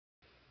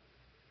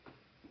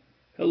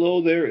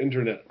Hello there,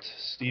 Internet.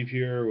 Steve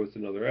here with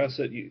another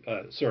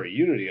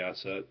Unity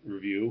asset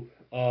review.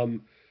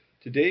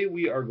 Today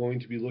we are going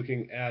to be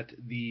looking at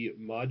the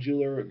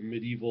Modular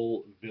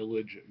Medieval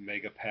Village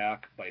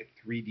MegaPack by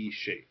 3D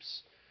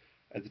Shapes.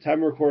 At the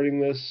time of recording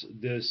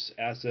this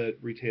asset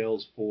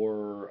retails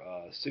for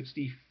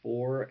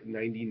 $64.99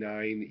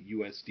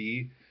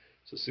 USD,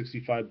 so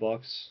 65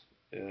 bucks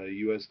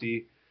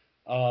USD.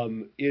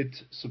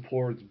 It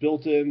supports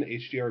built-in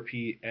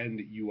HDRP and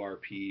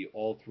URP,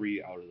 all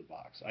three out of the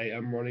box. I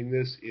am running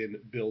this in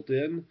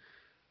built-in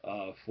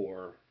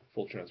for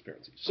full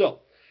transparency. So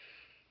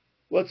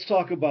let's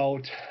talk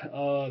about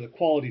the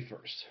quality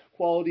first.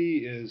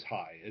 Quality is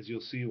high, as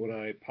you'll see when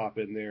I pop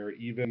in there.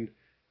 Even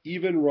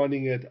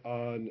running it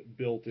on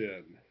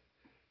built-in,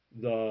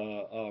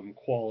 the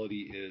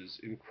quality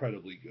is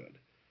incredibly good.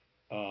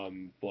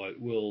 But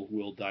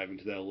we'll dive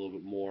into that a little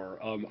bit more.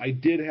 I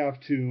did have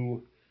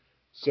to.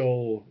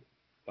 Well,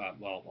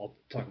 I'll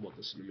talk about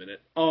this in a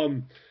minute.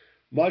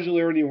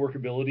 Modularity and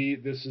workability.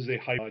 This is a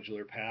high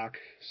modular pack,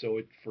 so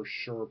it for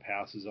sure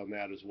passes on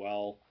that as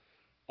well.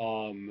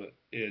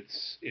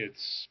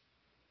 It's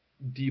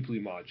deeply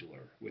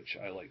modular, which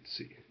I like to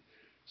see.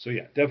 So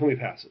yeah, definitely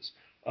passes.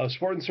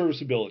 Support and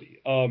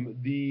serviceability.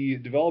 The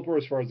developer,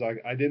 as far as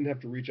I didn't have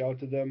to reach out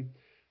to them,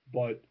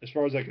 but as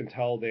far as I can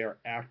tell, they are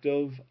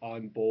active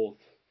on both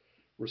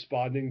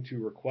responding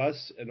to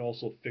requests and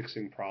also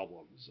fixing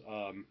problems.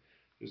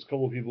 There's a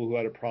couple of people who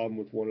had a problem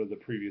with one of the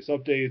previous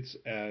updates,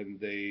 and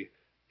they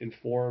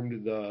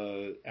informed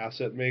the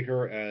asset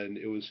maker, and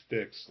it was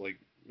fixed like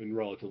in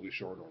relatively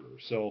short order.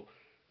 So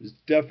this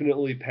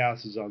definitely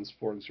passes on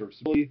support and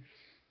serviceability.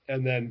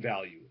 And then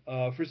value.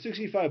 For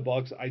 65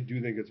 bucks, I do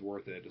think it's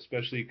worth it,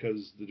 especially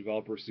because the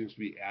developer seems to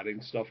be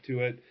adding stuff to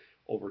it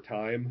over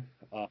time.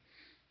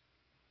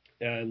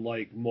 And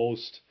like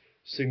most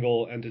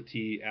single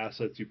entity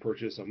assets you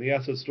purchase on the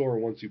asset store,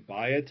 once you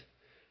buy it,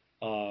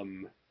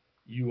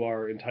 you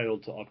are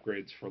entitled to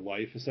upgrades for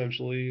life,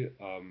 essentially.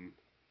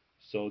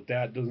 So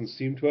that doesn't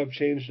seem to have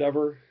changed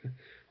ever.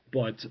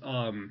 But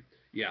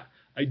yeah,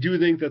 I do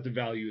think that the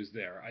value is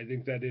there. I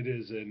think that it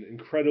is an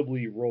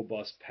incredibly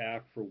robust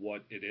pack for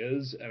what it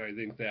is, and I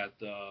think that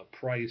the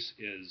price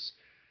is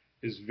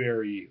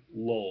very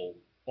low,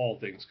 all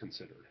things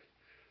considered.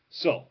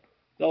 So,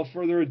 without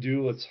further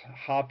ado, let's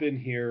hop in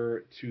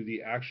here to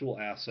the actual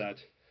asset.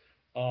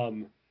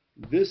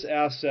 This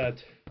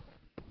asset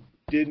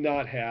did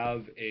not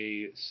have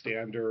a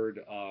standard,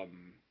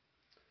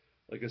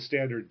 like a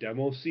standard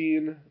demo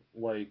scene,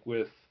 like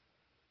with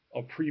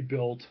a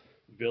pre-built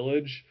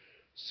village.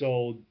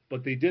 So,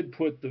 but they did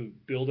put the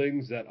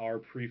buildings that are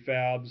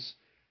prefabs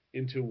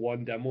into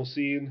one demo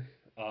scene.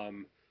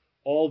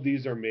 All of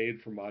these are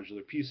made from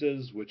modular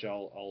pieces, which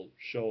I'll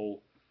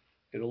show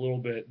in a little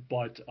bit.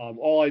 But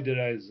all I did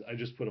is I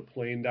just put a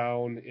plane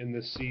down in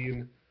this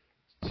scene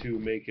to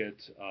make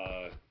it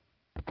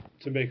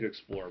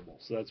explorable.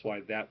 So that's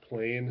why that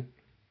plane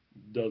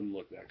doesn't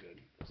look that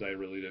good, because I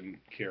really didn't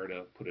care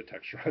to put a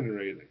texture on it or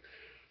anything.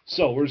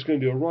 So we're just going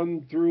to do a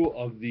run through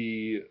of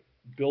the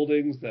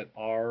buildings that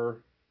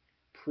are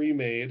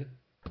pre-made.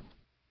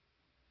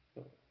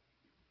 Oh,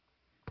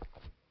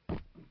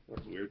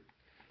 that's weird.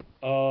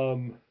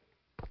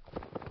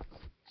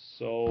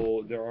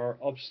 So there are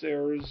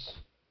upstairs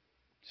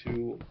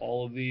to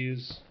all of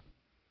these.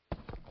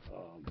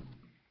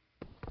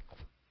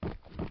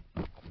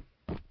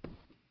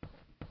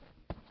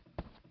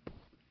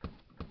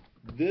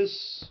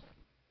 This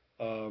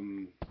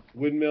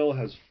windmill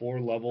has 4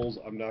 levels.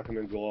 I'm not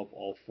going to go up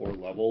all 4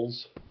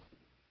 levels.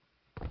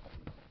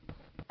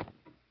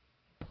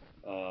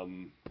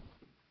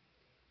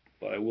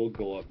 But I will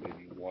go up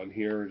maybe 1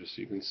 here just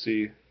so you can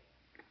see.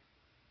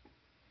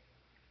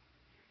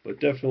 But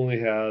definitely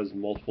has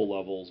multiple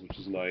levels, which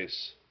is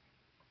nice.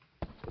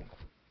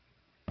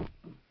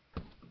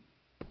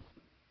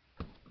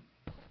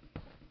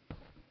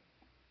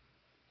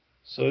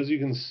 So as you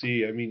can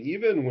see, I mean,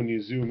 even when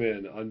you zoom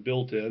in on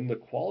built-in, the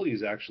quality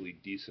is actually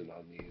decent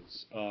on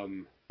these.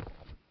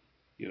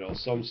 You know,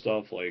 some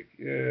stuff like,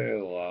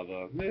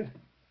 lava, meh.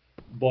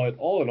 But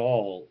all in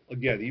all,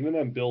 again, even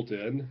on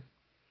built-in,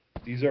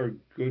 these are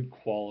good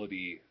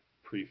quality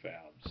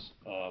prefabs.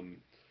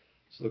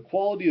 So the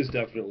quality is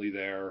definitely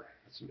there.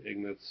 Some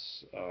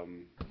ingots,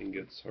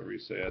 however you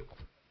say it.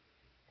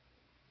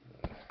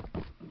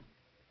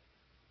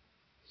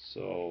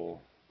 So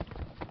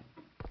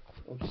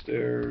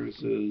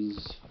upstairs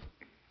is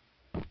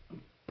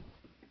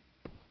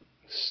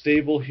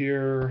stable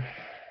here.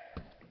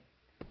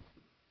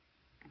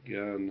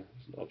 Again,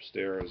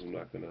 upstairs, I'm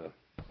not gonna,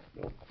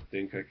 I don't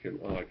think I can,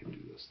 I can do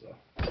this though.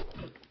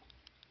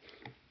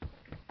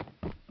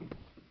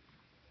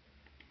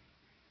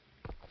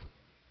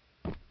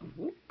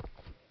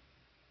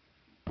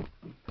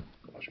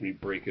 Watch me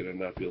break it and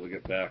not be able to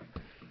get back.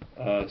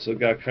 So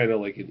got kind of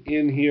like an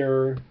inn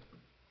here.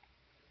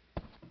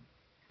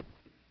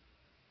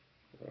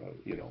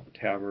 You know,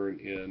 tavern,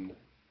 inn.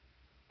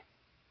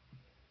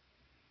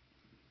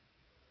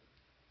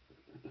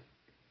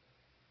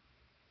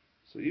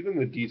 So even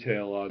the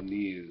detail on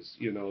these,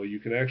 you know, you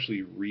can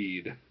actually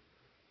read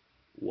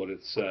what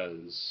it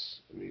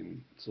says. I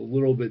mean, it's a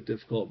little bit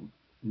difficult.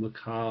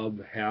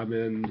 Macabre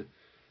Hammond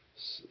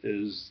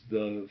is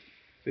the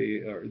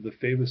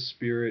famous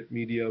spirit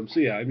medium. So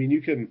yeah, I mean,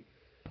 you can,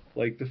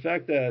 like, the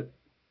fact that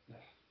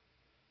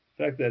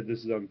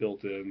this is on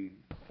built-in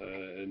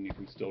and you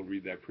can still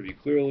read that pretty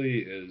clearly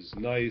is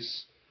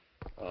nice.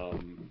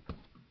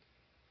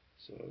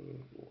 So a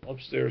little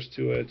upstairs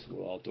to it, a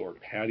little outdoor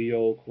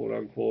patio, quote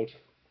unquote.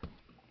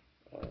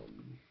 Oh,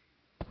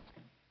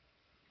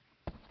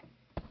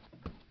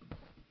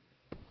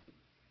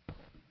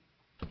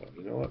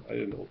 you know what? I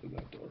didn't open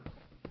that door.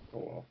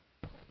 Oh well.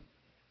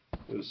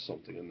 There's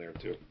something in there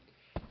too.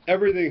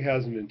 Everything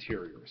has an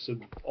interior, so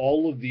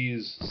all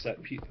these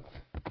set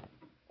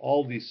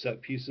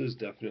pieces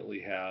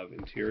definitely have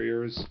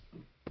interiors.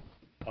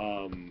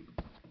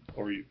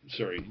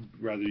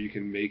 Rather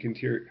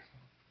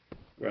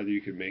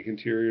you can make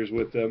interiors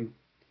with them.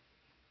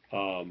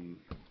 So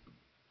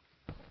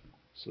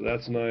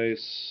that's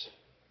nice.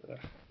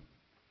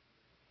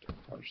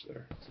 Harsh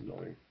there. It's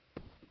annoying.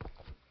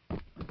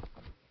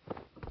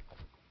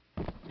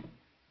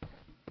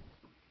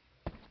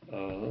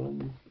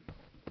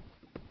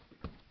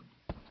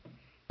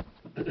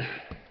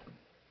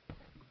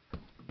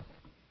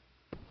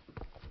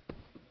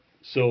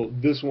 So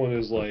this one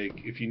is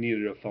like if you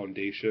needed a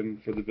foundation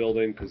for the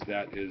building, because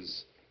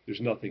there's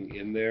nothing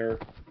in there.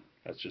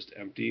 That's just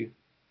empty.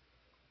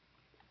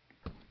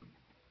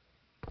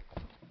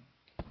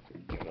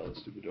 Get out of the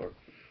stupid door.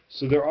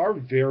 So there are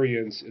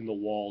variants in the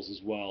walls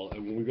as well,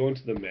 and when we go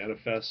into the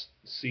manifest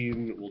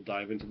scene, we'll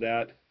dive into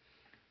that.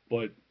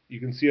 But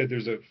you can see that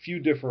there's a few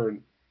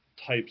different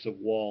types of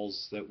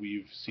walls that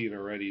we've seen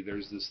already.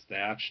 There's this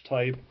thatch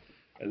type,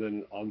 and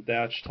then an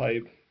unthatched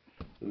type,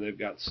 and they've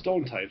got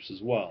stone types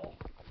as well.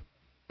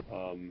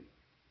 Over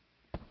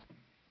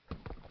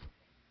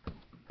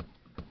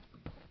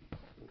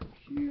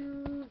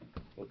here,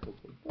 over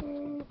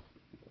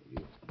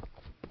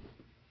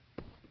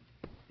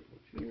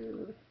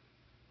here.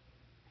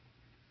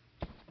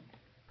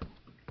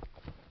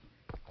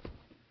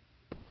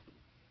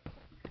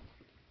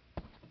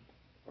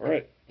 All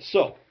right,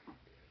 so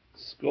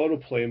let's go to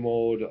play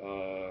mode.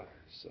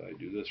 So I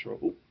do this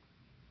real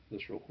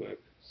quick.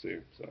 See,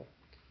 so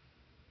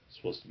it's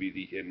supposed to be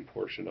the in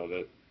portion of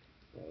it,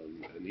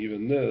 and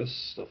even this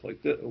stuff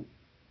like this.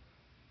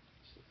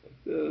 Stuff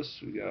like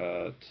this, we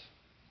got.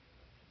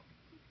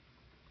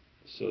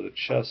 So the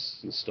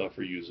chests and stuff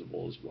are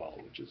usable as well,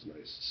 which is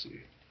nice to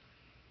see.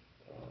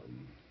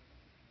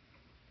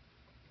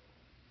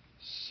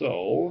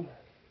 So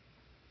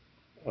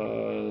I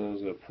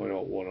was going to point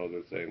out one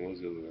other thing. What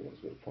was the other thing I was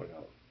going to point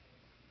out?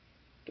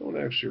 Don't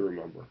actually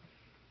remember.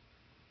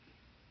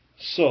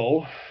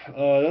 So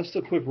that's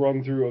the quick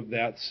run through of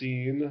that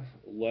scene.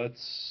 I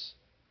was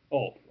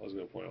going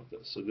to point out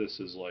this. So this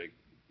is like,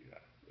 yeah,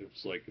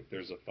 it's like if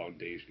there's a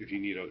foundation, if you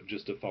need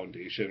just a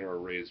foundation or a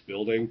raised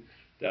building,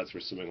 that's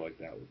where something like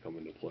that would come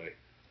into play.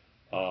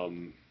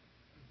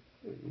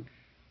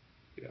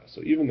 Yeah,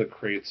 so even the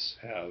crates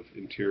have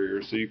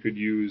interiors, so you could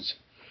use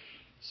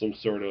some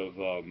sort of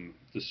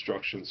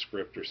destruction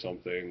script or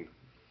something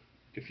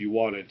if you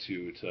wanted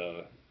to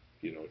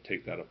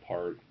take that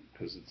apart,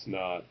 because it's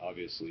not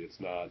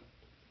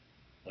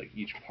like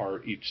each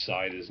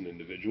side is an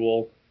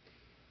individual,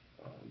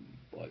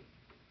 but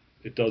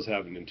it does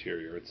have an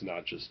interior. It's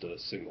not just a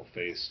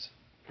single-faced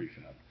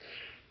prefab.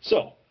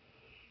 So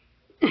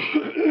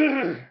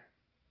let's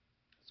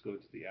go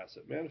into the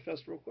asset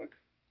manifest real quick,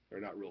 or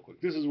not real quick.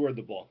 This is where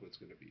the bulk of it's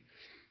going to be,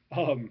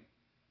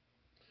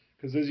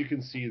 because as you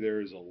can see, there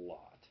is a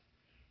lot.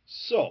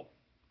 So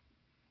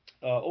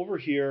over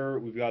here,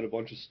 we've got a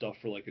bunch of stuff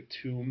for like a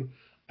tomb.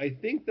 I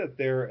think that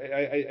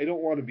I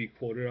don't want to be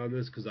quoted on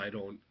this because I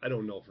don't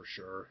know for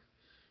sure,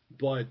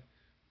 but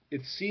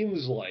it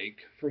seems like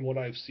from what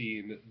I've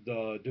seen,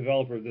 the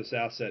developer of this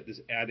asset is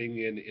adding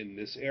in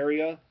this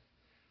area.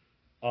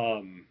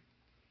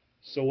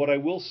 So what I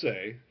will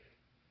say,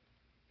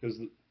 because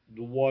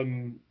the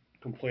one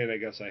complaint I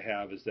guess I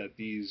have is that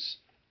these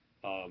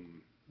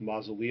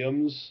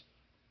mausoleums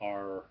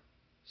are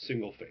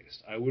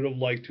single-faced. I would have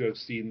liked to have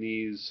seen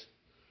these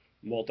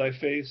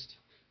multi-faced,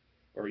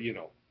 or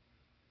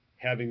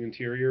having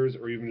interiors,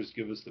 or even just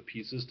give us the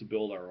pieces to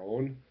build our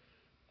own.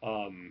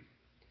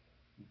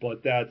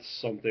 But that's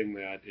something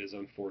that is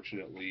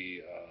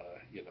unfortunately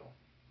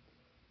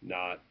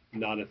not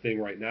a thing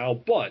right now.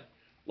 But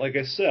like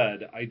I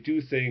said, I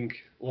do think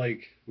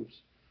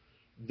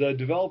the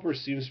developer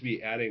seems to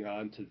be adding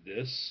on to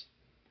this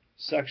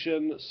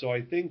section, so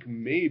I think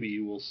maybe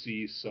we'll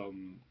see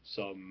some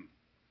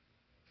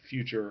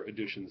future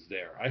additions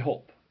there. I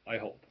hope. I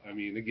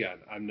mean, again,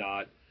 I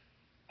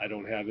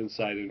don't have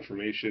inside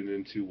information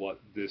into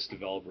what this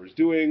developer is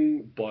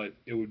doing, but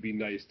it would be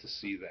nice to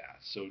see that.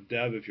 So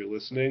Dev, if you're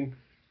listening,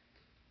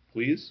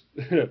 please.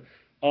 So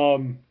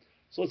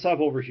let's hop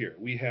over here.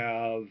 We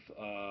have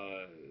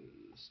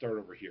start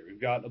over here.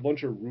 We've got a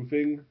bunch of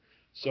roofing.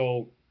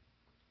 So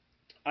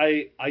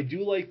I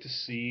do like to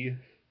see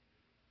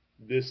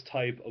this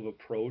type of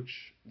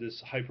approach,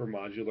 this hyper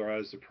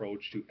modularized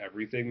approach to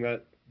everything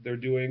that they're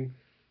doing,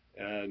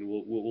 and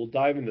we'll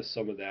dive into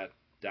some of that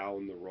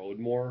down the road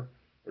more,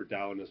 or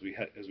down as we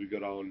go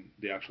down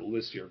the actual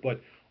list here.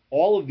 But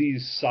all of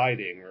these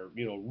siding, or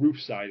roof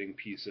siding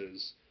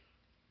pieces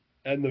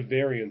and the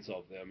variants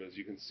of them, as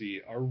you can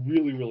see, are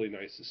really, really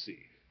nice to see.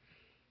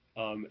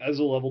 As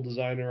a level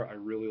designer, I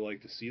really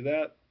like to see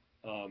that,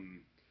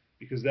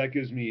 because that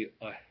gives me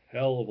a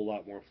hell of a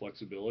lot more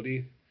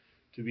flexibility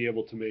to be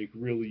able to make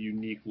really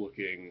unique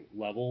looking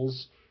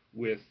levels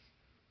with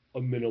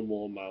a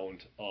minimal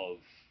amount of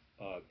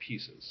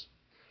pieces.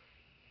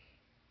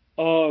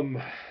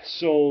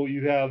 So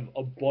you have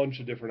a bunch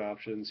of different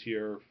options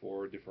here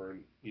for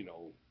different,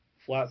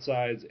 flat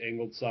sides,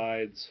 angled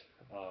sides,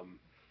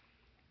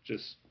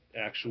 just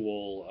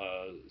actual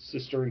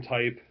cistern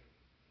type.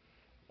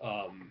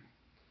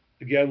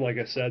 Again, like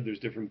I said, there's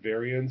different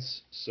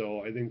variants.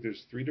 So I think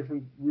there's 3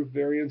 different roof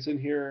variants in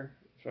here,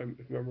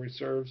 if memory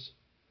serves.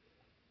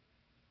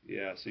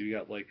 Yeah, so you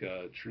got like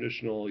a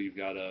traditional, you've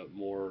got a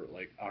more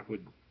like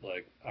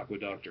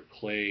aqueduct or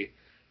clay,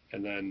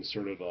 and then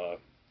sort of a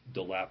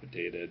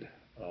dilapidated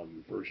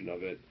version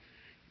of it.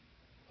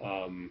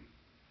 And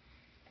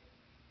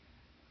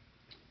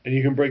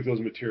you can break those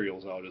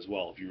materials out as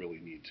well if you really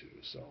need to.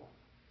 So,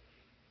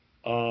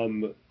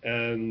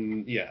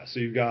 and yeah, so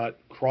you've got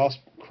cross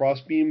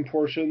beam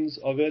portions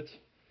of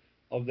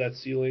that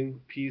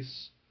ceiling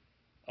piece.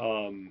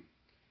 You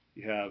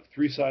have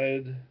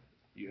 3-sided.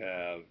 You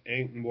have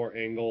more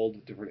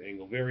angled, different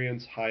angle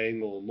variants, high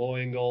angle and low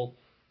angle,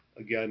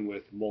 again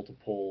with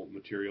multiple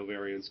material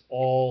variants,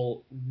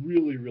 all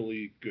really,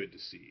 really good to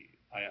see.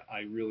 I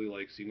really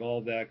like seeing all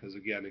of that because,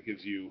 again, it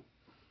gives you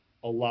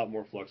a lot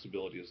more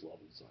flexibility as a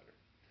level designer.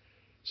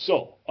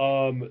 So,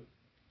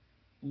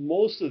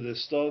 most of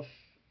this stuff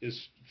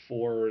is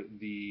for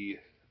the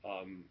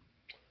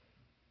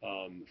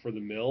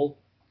mill,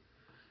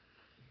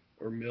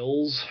 or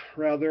mills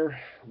rather,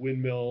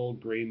 windmill,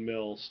 grain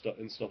mill,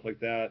 and stuff like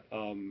that.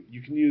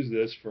 You can use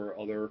this for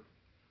other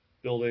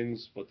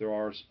buildings, but there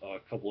are a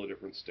couple of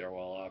different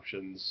stairwell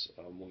options.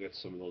 We'll get to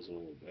some of those in a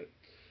little bit.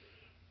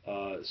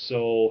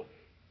 So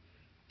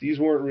these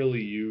weren't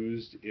really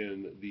used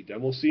in the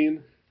demo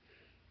scene,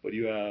 but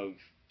you have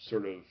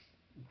sort of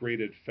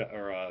graded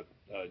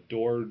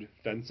doored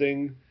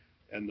fencing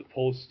and the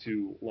posts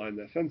to line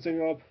that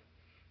fencing up.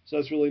 So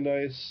that's really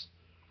nice.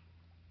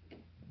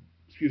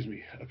 Excuse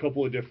me, a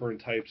couple of different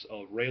types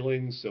of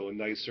railings, so a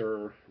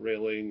nicer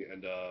railing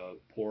and a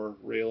poor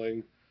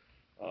railing.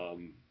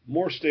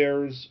 More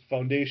stairs,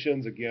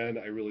 foundations. Again,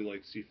 I really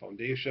like to see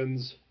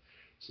foundations.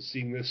 So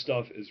seeing this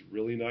stuff is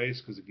really nice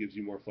because it gives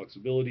you more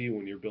flexibility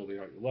when you're building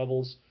out your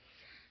levels.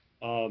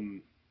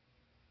 Then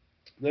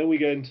we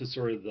get into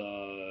sort of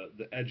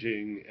the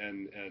edging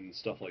and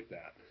stuff like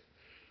that.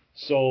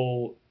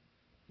 So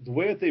the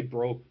way that they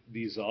broke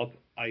these up,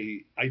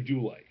 I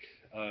do like.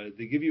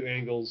 They give you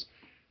angles.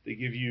 They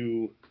give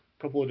you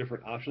a couple of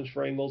different options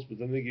for angles, but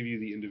then they give you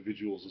the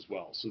individuals as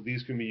well. So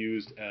these can be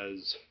used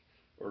as,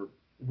 or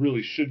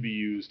really should be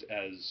used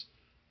as,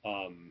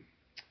 so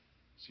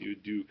you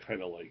would do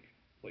kind of like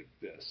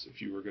this.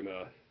 If you were going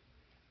to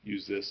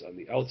use this on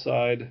the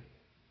outside,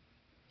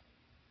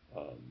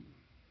 okay.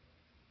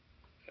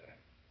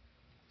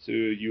 So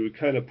you would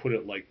kind of put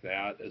it like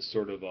that as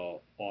sort of a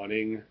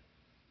awning,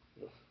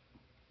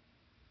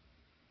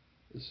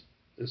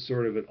 as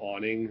sort of an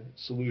awning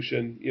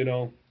solution,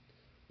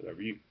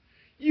 whatever,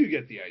 you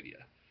get the idea.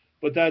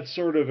 But that's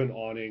sort of an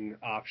awning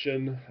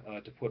option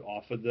to put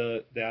off of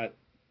that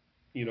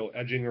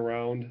edging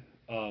around.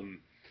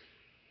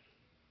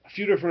 A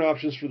few different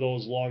options for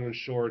those, long and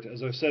short.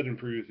 As I've said in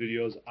previous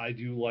videos, I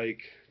do like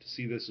to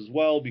see this as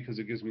well because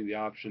it gives me the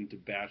option to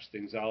batch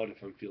things out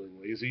if I'm feeling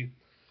lazy.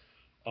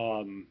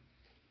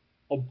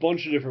 A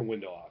bunch of different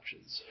window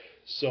options.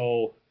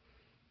 So,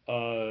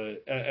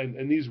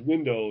 and these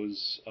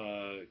windows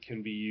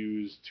can be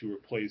used to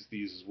replace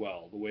these as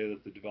well. The way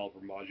that the developer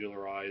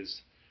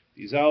modularized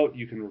these out,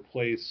 you can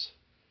replace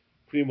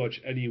pretty much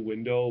any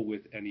window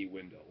with any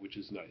window, which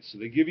is nice. So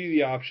they give you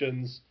the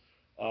options.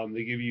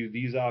 They give you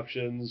these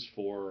options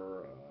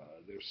for,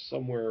 they're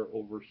somewhere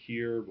over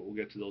here, but we'll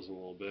get to those in a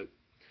little bit.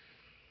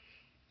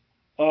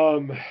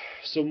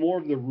 So more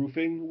of the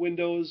roofing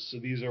windows. So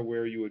these are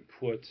where you would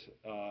put,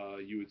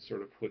 you would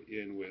sort of put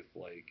in with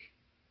like,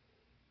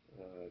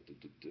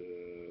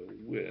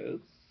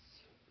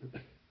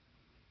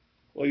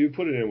 well, you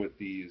put it in with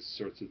these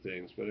sorts of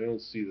things, but I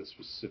don't see the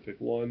specific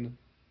one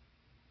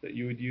that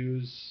you would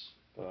use.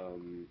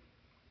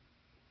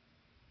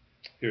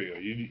 Here you go.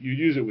 You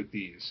use it with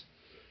these.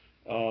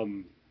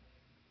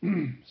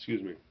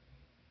 Excuse me.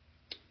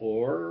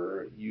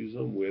 Or use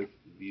them with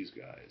these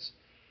guys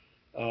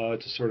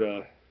to sort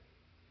of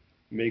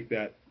make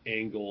that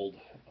angled,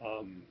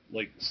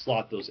 like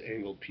slot those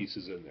angled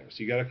pieces in there.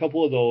 So you got a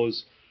couple of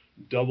those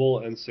double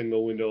and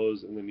single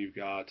windows, and then you've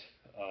got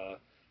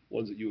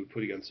ones that you would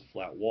put against a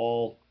flat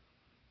wall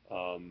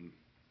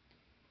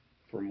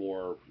for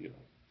more,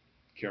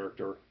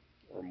 character,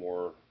 or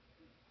more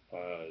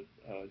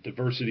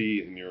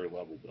diversity in your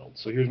level build.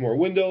 So here's more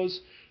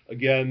windows.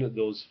 Again,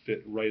 those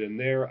fit right in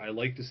there. I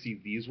like to see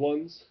these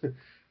ones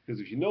because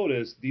if you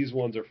notice, these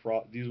ones are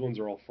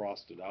all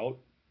frosted out.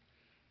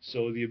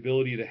 So the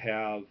ability to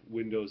have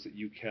windows that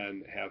you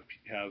can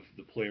have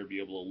the player be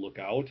able to look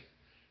out,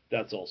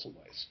 that's also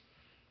nice.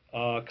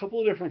 A couple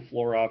of different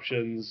floor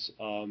options.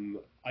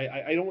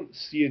 I don't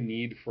see a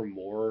need for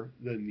more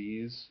than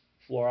these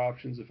floor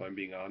options, if I'm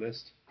being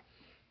honest.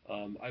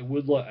 I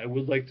would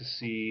like to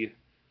see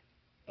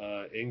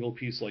angle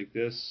piece like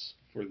this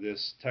for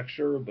this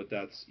texture, but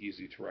that's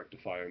easy to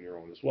rectify on your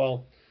own as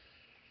well.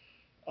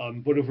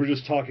 But if we're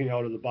just talking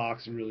out of the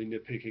box and really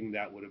nitpicking,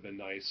 that would have been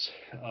nice.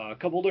 A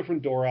couple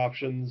different door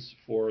options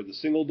for the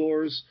single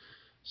doors,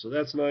 so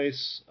that's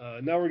nice.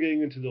 Now we're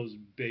getting into those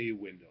bay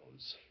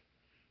windows.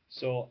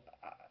 So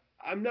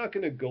I'm not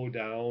going to go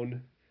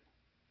down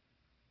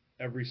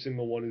every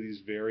single one of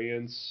these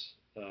variants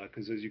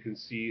because as you can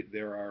see,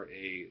 there are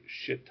a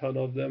shit ton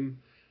of them.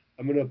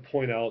 I'm going to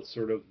point out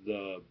sort of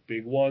the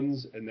big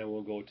ones, and then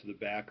we'll go to the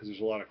back because there's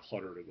a lot of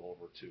clutter to go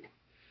over too.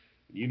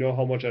 You know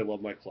how much I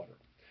love my clutter.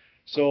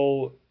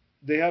 So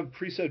they have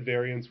preset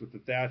variants with the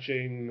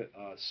thatching,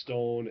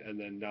 stone, and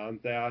then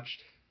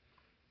non-thatched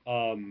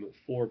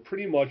for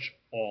pretty much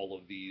all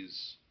of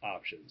these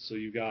options. So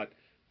you've got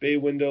bay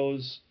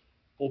windows,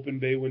 open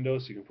bay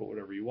windows, so you can put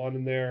whatever you want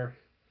in there.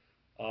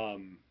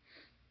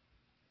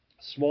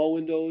 Small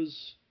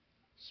windows,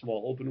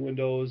 small open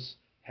windows,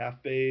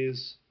 half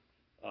bays,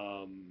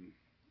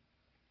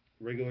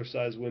 regular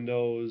size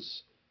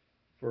windows,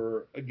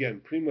 for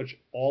again pretty much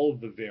all of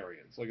the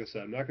variants. Like I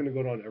said, I'm not going to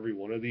go down every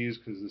one of these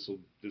because this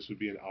would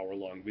be an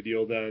hour-long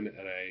video then,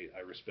 and I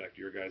respect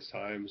your guys'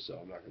 time, so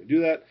I'm not going to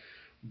do that.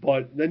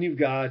 But then you've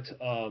got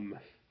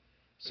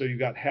so you've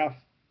got half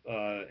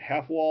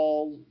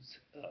walls,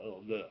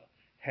 the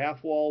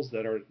half walls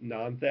that are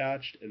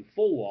non-thatched, and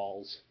full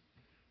walls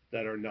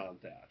that are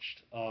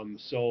non-thatched.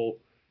 So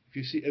if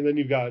you see, and then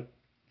you've got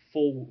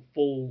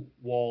full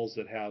walls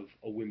that have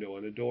a window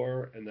and a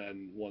door, and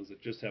then ones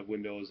that just have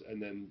windows,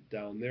 and then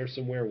down there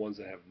somewhere ones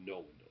that have no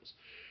windows.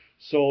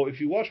 So if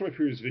you watch my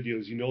previous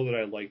videos, you know that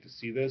I like to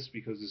see this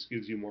because this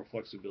gives you more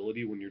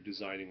flexibility when you're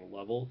designing a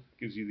level. It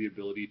gives you the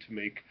ability to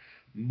make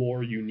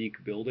more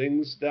unique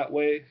buildings that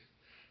way.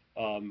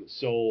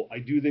 So I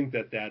do think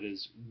that that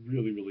is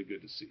really, really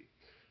good to see.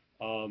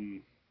 So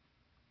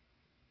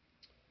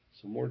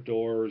more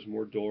doors,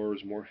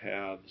 more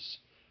halves,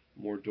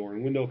 more door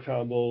and window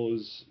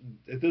combos.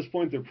 At this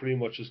point, they're pretty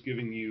much just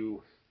giving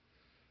you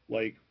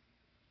like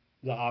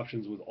the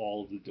options with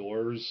all of the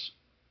doors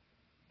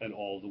and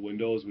all of the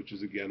windows, which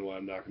is again why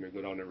I'm not going to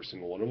go down every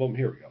single one of them.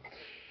 Here we go.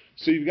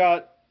 So you've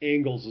got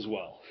angles as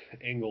well,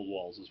 angled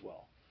walls as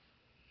well.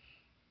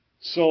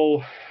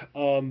 So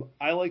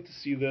I like to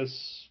see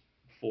this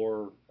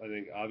for, I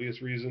think,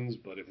 obvious reasons,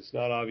 but if it's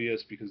not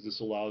obvious, because this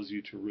allows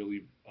you to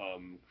really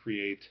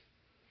create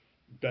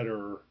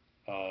better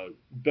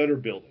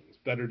buildings,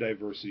 better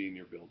diversity in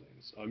your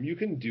buildings. You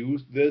can do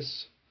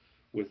this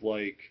with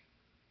like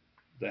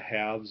the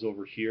halves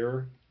over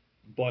here,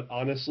 but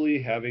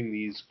honestly, having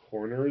these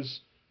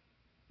corners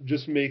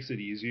just makes it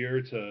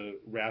easier to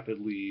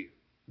rapidly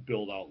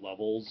build out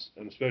levels,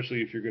 and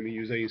especially if you're going to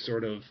use any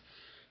sort of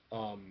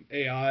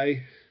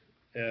AI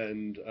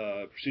and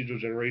procedural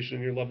generation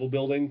in your level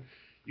building,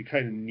 you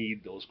kind of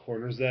need those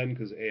corners then,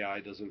 because AI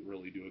doesn't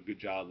really do a good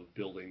job of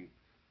building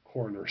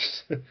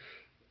corners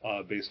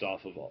based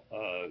off of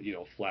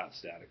flat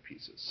static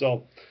pieces.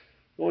 So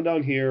going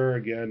down here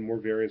again, more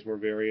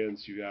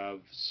variants. You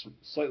have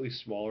slightly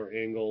smaller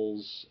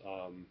angles.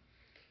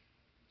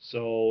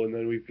 And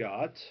then we've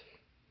got,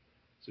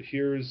 so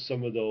here's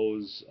some of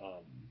those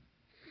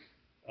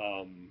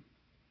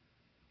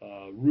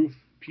roof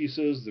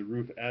pieces, the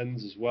roof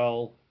ends as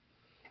well.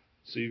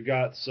 So you've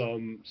got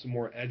some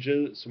more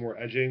edging,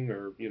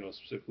 or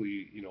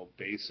specifically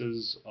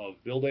bases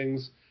of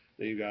buildings.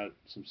 Then you've got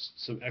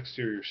some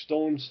exterior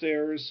stone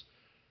stairs.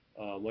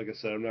 Like I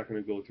said, I'm not going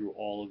to go through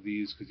all of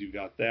these because you've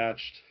got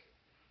thatched.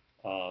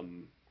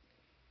 You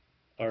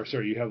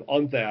have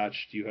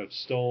unthatched, you have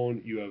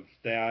stone, you have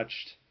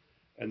thatched,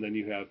 and then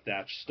you have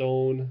thatched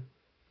stone.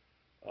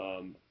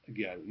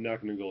 Again, I'm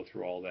not going to go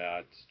through all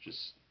that.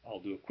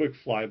 I'll do a quick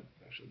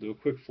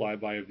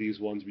flyby of these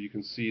ones, but you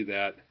can see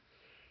that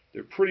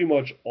they're pretty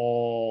much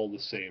all the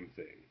same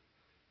thing,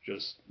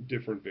 just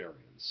different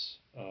variants.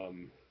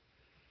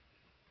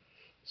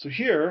 So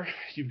here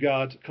you've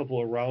got a couple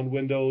of round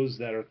windows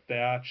that are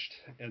thatched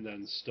and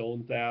then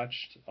stone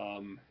thatched.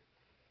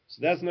 So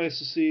that's nice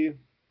to see.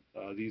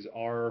 These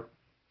are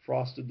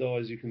frosted though,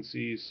 as you can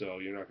see, so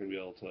you're not going to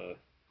be able to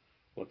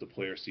let the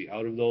player see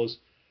out of those.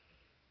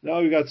 Now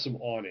we've got some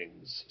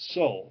awnings.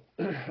 So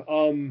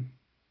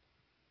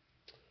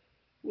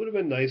would have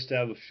been nice to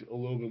have a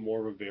little bit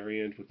more of a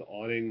variant with the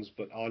awnings,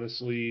 but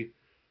honestly,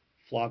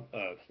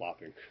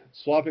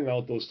 swapping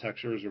out those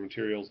textures or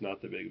materials,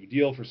 not that big of a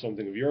deal for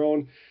something of your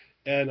own.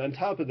 And on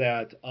top of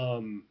that,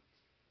 that's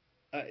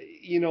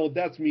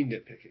me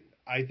nitpicking.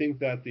 I think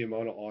that the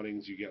amount of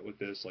awnings you get with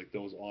this, like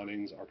those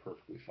awnings, are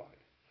perfectly fine.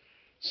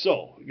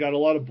 So, got a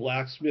lot of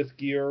blacksmith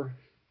gear.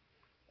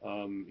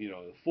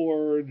 The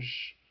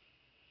forge,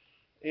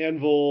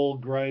 anvil,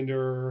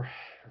 grinder,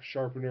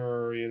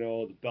 sharpener,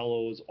 the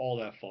bellows, all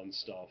that fun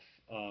stuff.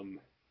 Um,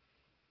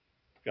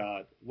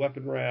 got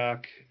weapon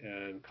rack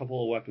and a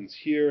couple of weapons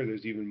here.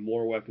 There's even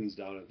more weapons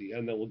down at the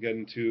end that we'll get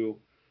into.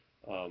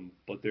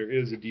 But there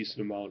is a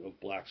decent amount of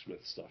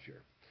blacksmith stuff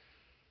here.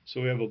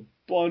 So we have a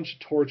bunch of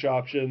torch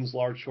options,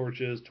 large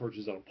torches,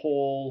 torches on a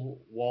pole,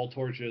 wall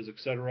torches,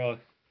 etc.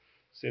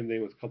 Same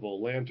thing with a couple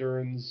of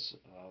lanterns,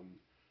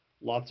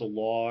 lots of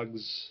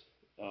logs,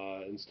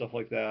 and stuff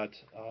like that.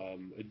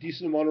 A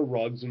decent amount of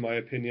rugs, in my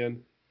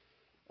opinion.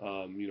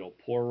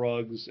 Poor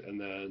rugs, and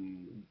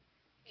then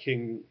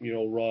king,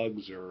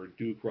 rugs or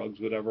duke rugs,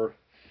 whatever.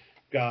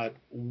 Got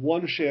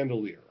one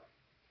chandelier.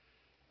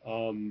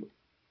 Um,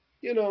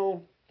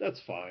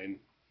 that's fine,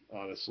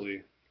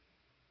 honestly.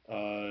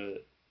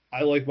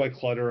 I like my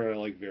clutter, and I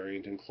like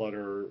variant in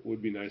clutter.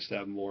 Would be nice to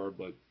have more,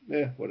 but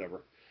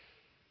whatever.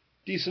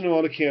 Decent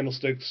amount of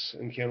candlesticks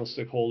and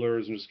candlestick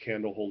holders and just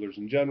candle holders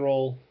in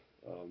general.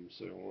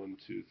 So 1,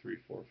 2, 3,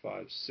 4,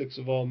 5, 6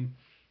 of them.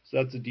 So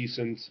that's a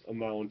decent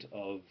amount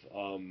of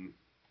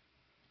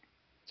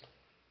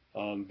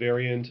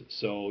variant.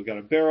 So we got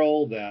a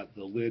barrel that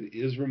the lid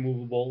is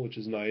removable, which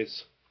is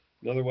nice.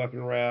 Another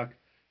weapon rack,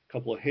 a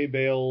couple of hay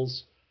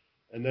bales,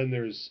 and then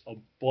there's a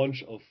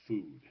bunch of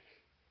food.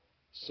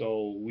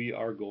 So we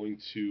are going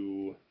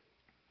to.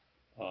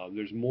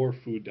 There's more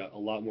food, a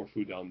lot more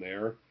food down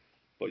there,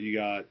 but you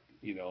got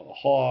a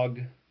hog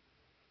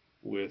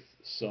with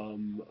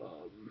some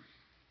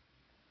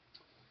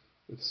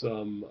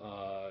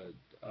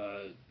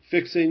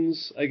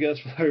fixings, I guess,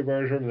 for lack of a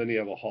better term, and then you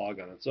have a hog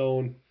on its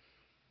own.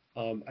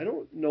 I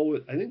don't know.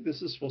 I think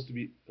this is supposed to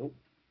be. Oh,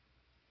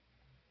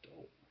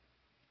 don't.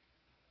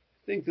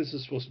 I think this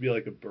is supposed to be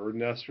like a bird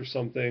nest or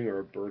something, or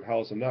a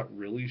birdhouse. I'm not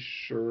really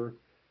sure.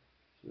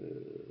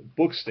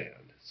 Book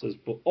stand. It says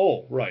book.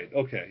 Oh, right.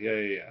 Okay.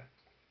 Yeah.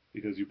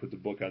 Because you put the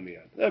book on the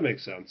end. That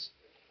makes sense.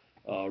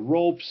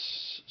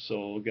 Ropes.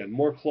 So again,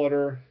 more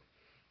clutter.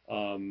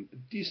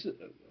 Decent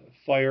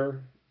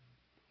fire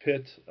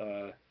pit.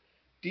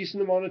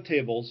 Decent amount of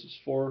tables.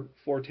 Four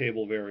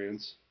table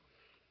variants.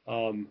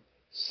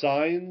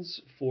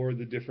 Signs for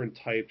the different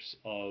types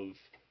of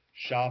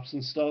shops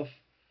and stuff.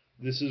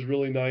 This is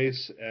really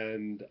nice,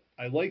 and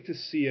I like to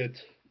see it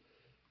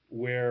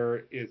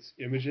where it's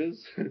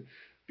images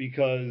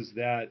because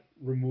that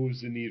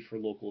removes the need for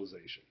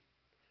localization.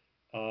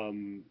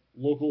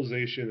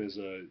 Localization is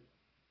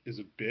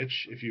a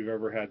bitch if you've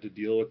ever had to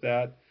deal with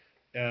that,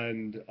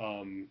 and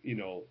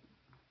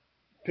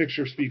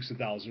picture speaks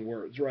 1,000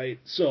 words, right?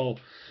 So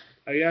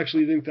I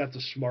actually think that's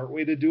a smart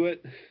way to do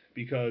it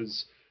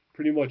because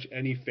pretty much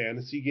any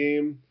fantasy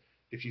game,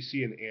 if you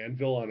see an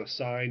anvil on a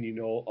sign,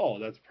 oh,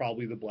 that's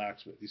probably the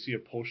blacksmith. You see a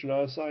potion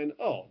on a sign,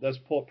 oh, that's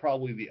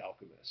probably the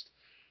alchemist.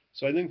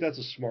 So I think that's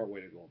a smart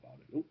way to go about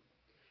it. Oop.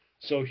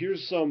 So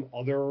here's some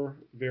other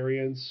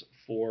variants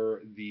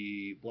for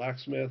the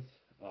blacksmith,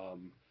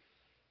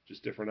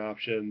 just different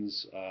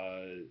options.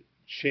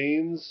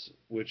 Chains,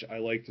 which I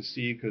like to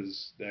see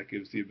because that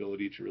gives the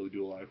ability to really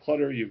do a lot of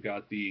clutter. You've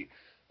got the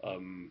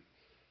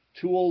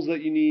tools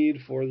that you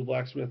need for the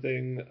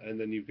blacksmithing, and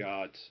then you've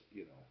got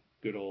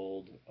good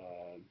old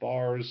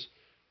bars,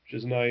 which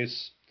is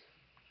nice.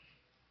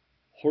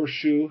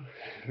 Horseshoe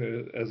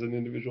as an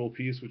individual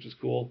piece, which is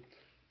cool.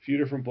 A few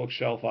different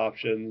bookshelf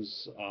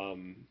options,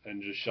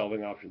 and just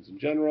shelving options in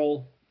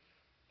general.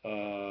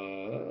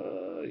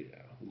 We'll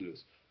do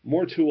this.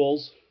 More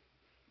tools,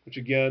 which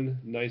again,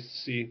 nice to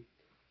see.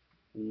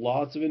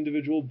 Lots of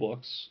individual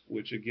books,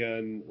 which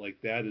again, like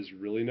that is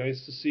really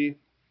nice to see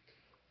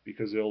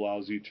because it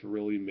allows you to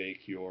really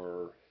make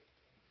your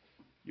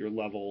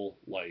level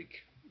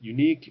like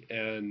unique,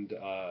 and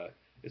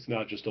it's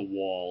not just a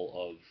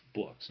wall of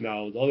books.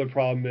 Now the other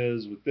problem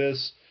is with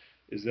this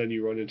is then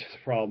you run into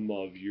the problem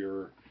of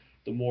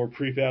the more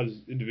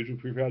prefabs, individual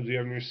prefabs you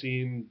have in your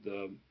scene,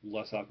 the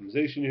less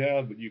optimization you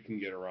have, but you can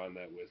get around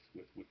that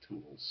with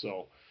tools.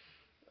 So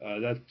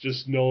that's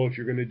just know if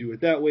you're going to do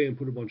it that way and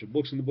put a bunch of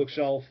books in the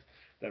bookshelf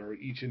that are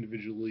each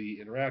individually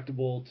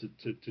interactable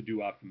to do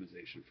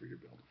optimization for your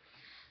build.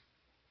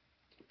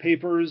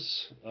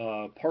 Papers,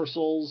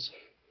 parcels,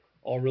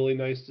 all really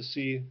nice to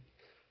see.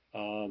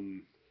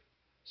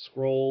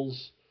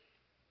 Scrolls,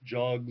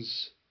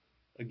 jugs.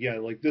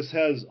 Again, like this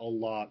has a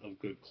lot of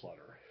good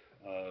clutter.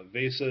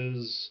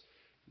 Vases,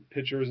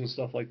 pitchers and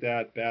stuff like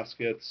that,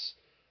 baskets.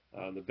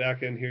 On the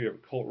back end here, you have a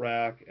coat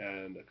rack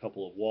and a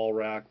couple of wall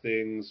rack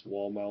things,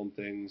 wall mount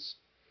things.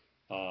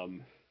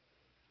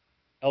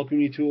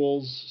 Alchemy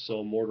tools,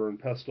 so mortar and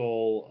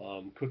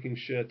pestle, cooking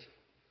shit.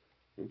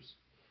 Oops.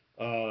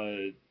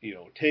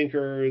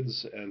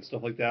 Tankards and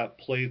stuff like that,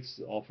 plates,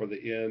 all for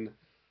the inn.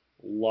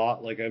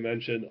 Like I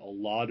mentioned, a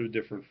lot of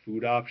different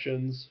food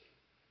options.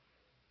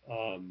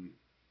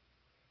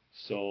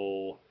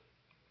 So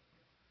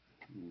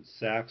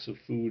sacks of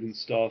food and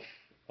stuff.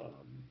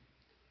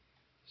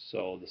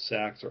 So the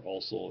sacks are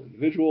also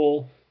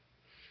individual.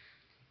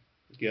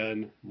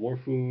 Again, more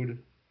food,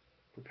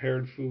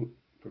 prepared food.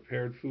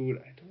 prepared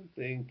food. I don't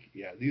think.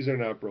 Yeah, these are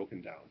not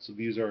broken down. So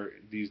these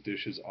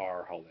dishes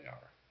are how they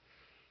are.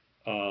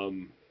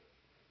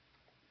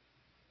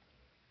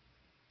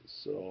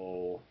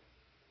 So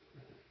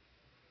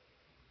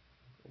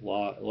a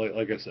lot,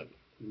 like I said,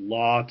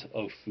 lot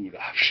of food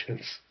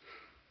options.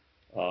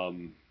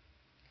 Um,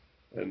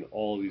 and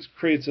all of these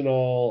crates and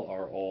all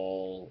are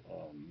all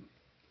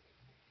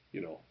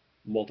you know,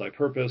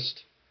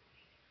 multi-purposed.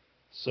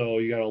 So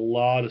you got a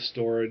lot of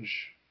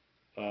storage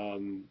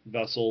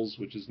vessels,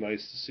 which is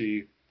nice to see.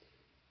 Is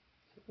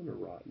that one a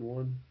rotten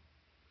one?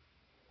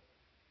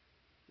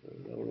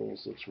 That one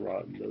almost looks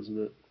rotten, doesn't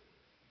it?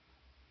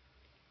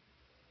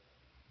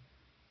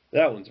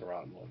 That one's a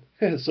rotten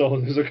one. So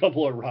there's a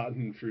couple of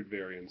rotten fruit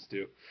variants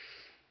too.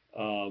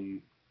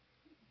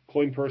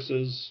 Coin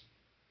purses.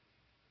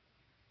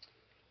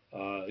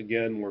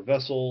 Again, more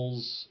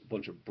vessels, a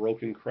bunch of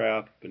broken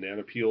crap,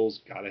 banana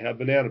peels. Gotta have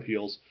banana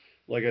peels.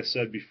 Like I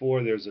said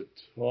before, there's a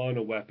ton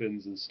of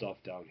weapons and stuff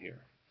down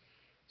here.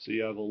 So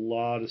you have a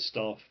lot of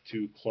stuff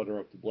to clutter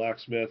up the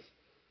blacksmith's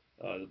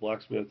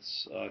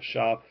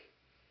shop.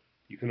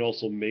 You can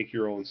also make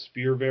your own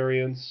spear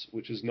variants,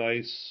 which is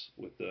nice,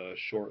 with the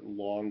short and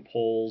long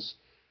poles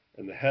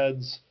and the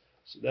heads.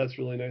 So that's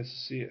really nice to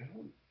see. I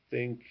don't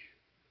think,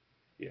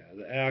 yeah,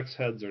 the axe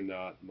heads are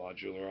not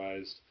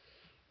modularized.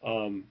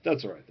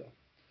 That's all right, though.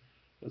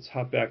 Let's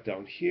hop back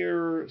down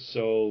here.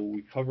 So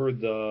we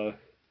covered the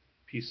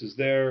pieces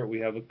there.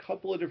 We have a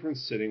couple of different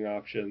sitting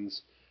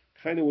options.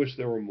 Kind of wish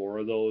there were more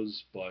of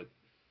those, but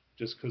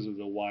just because of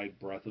the wide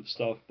breadth of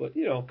stuff. But,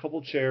 you know, a couple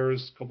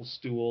chairs, a couple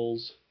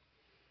stools,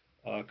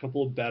 a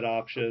couple of bed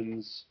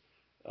options,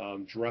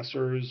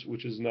 dressers,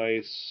 which is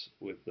nice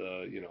with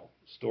you know,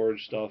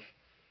 storage stuff.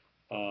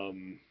 Does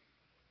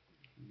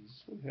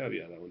this one have?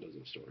 Yeah, that one does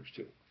have storage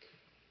too.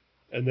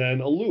 And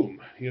then a loom,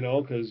 you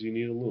know, because you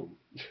need a loom.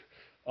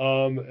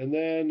 And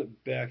then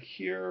back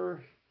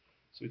here,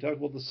 so we talked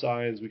about the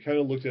signs. We kind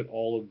of looked at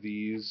all of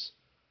these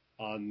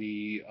on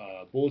the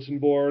bulletin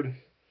board,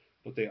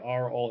 but they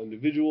are all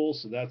individual,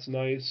 so that's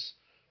nice.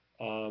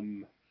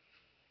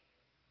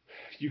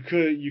 You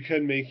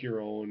can make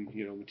your own,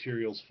 you know,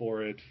 materials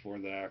for it for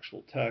the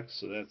actual text,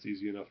 so that's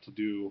easy enough to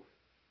do.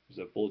 There's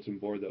that bulletin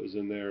board that was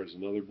in there. There's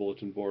another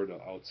bulletin board,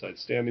 an outside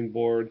standing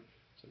board.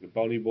 It's like a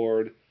bounty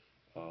board.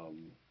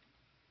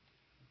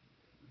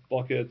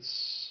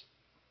 Buckets.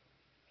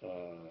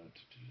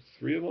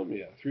 3 of them,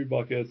 yeah, 3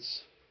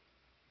 buckets.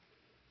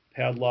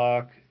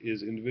 Padlock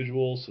is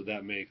individual, so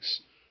that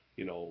makes,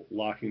 you know,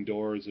 locking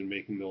doors and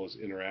making those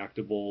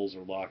interactables,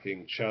 or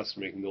locking chests,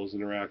 making those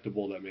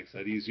interactable. That makes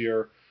that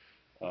easier.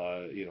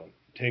 You know,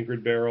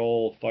 tankard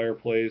barrel,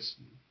 fireplace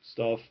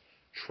stuff,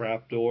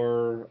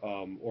 trapdoor,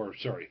 or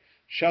sorry,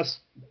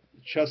 chest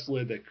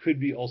lid that could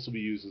be also be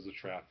used as a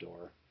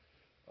trapdoor.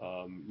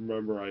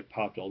 Remember, I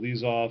popped all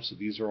these off, so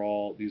these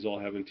all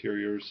have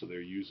interiors, so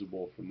they're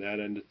usable from that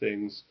end of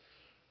things.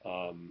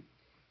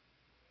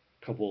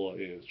 Couple of,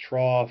 you know,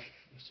 trough,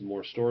 some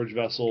more storage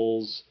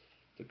vessels.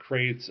 The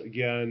crates,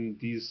 again,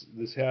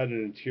 this had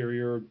an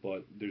interior,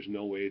 but there's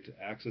no way to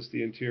access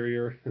the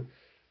interior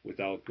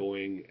without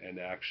going and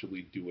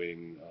actually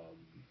doing,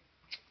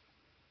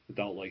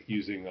 without like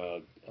using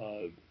a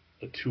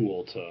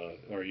tool to,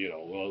 or, you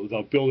know,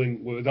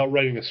 without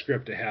writing a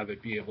script to have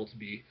it be able to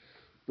be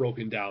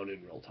broken down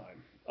in real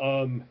time.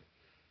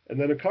 And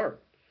then a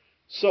cart.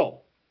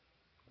 So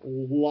a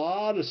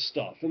lot of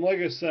stuff. And like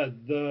I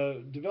said,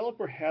 the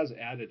developer has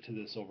added to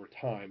this over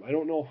time. I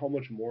don't know how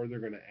much more they're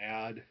going to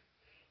add,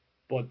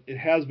 but it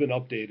has been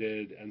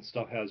updated and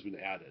stuff has been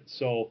added.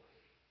 So,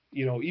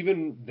 you know,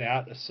 even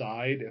that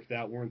aside, if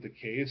that weren't the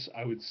case,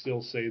 I would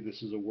still say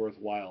this is a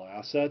worthwhile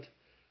asset,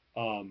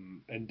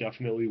 and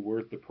definitely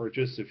worth the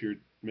purchase if you're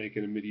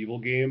making a medieval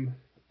game.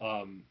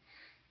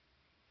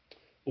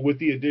 With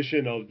the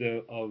addition of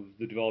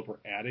the developer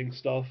adding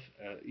stuff,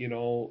 you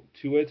know,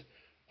 to it,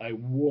 I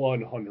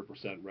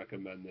 100%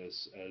 recommend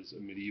this as a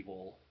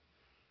medieval,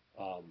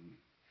 um,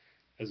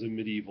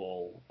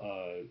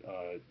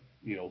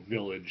 you know,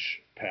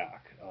 village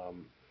pack.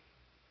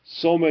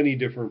 So many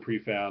different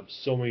prefabs,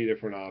 so many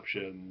different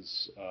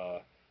options,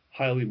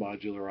 highly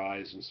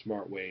modularized in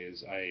smart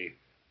ways.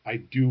 I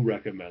do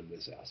recommend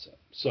this asset.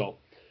 So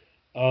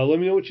let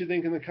me know what you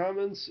think in the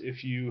comments.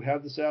 If you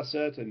have this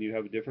asset and you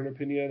have a different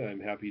opinion,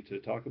 I'm happy to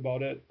talk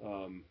about it.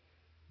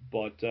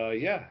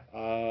 Yeah,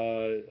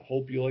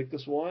 hope you like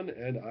this one,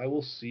 and I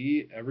will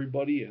see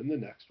everybody in the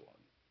next one.